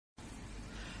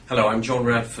Hello, I'm John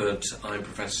Radford. I'm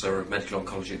Professor of Medical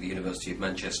Oncology at the University of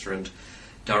Manchester and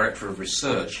Director of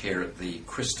Research here at the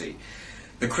Christie.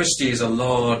 The Christie is a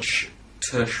large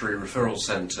tertiary referral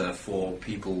centre for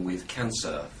people with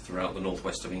cancer throughout the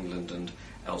northwest of England and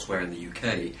elsewhere in the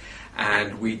UK.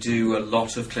 And we do a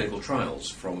lot of clinical trials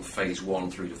from phase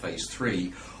 1 through to phase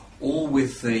 3, all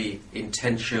with the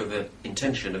intention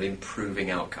of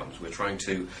improving outcomes. We're trying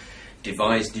to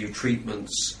devise new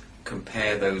treatments,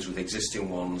 compare those with existing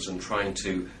ones, and trying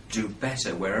to do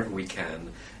better wherever we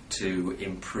can to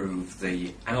improve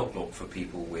the outlook for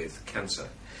people with cancer.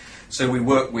 So we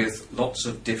work with lots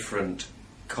of different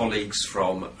colleagues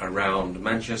from around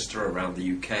Manchester, around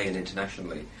the UK and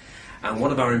internationally. And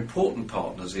one of our important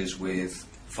partners is with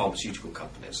pharmaceutical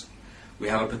companies. We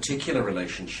have a particular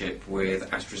relationship with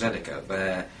AstraZeneca.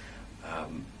 Their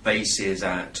base is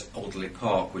at Alderley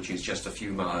Park, which is just a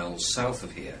few miles south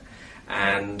of here.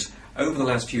 And over the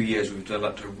last few years we've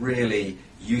developed a really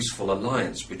useful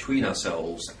alliance between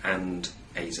ourselves and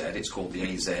AZ. It's called the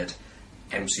AZ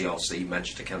MCRC,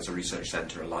 Manchester Cancer Research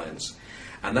Centre Alliance.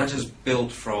 And that has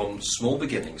built from small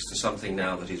beginnings to something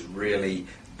now that is really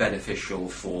beneficial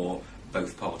for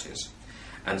both parties.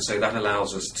 And so that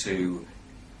allows us to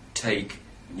take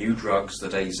new drugs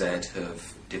that AZ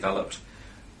have developed,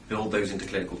 build those into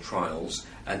clinical trials,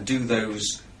 and do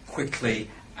those quickly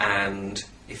and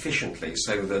efficiently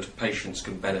so that patients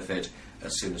can benefit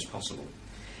as soon as possible.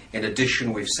 In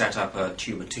addition, we've set up a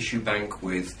tumour tissue bank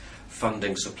with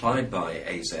funding supplied by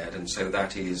AZ, and so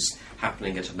that is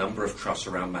happening at a number of trusts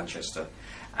around Manchester,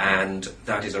 and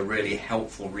that is a really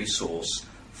helpful resource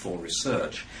for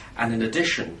research. And in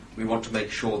addition, we want to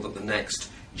make sure that the next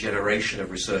generation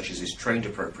of researchers is trained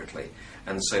appropriately,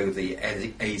 and so the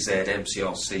AZ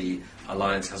MCRC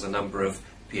Alliance has a number of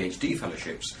PhD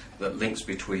fellowships that links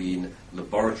between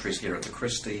laboratories here at the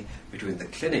Christie, between the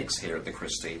clinics here at the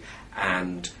Christie,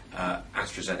 and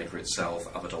AstraZeneca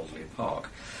itself up at Alderley Park.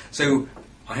 So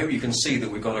I hope you can see that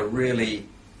we've got a really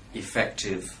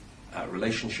effective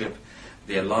relationship.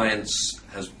 The alliance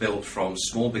has built from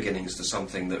small beginnings to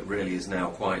something that really is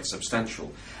now quite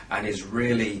substantial and is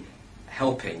really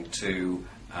helping to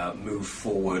move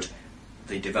forward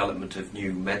the development of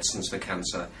new medicines for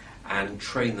cancer and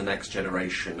train the next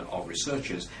generation of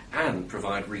researchers and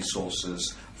provide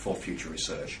resources for future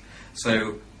research.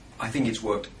 So I think it's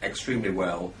worked extremely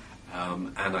well,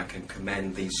 and I can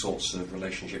commend these sorts of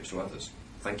relationships to others.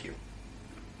 Thank you.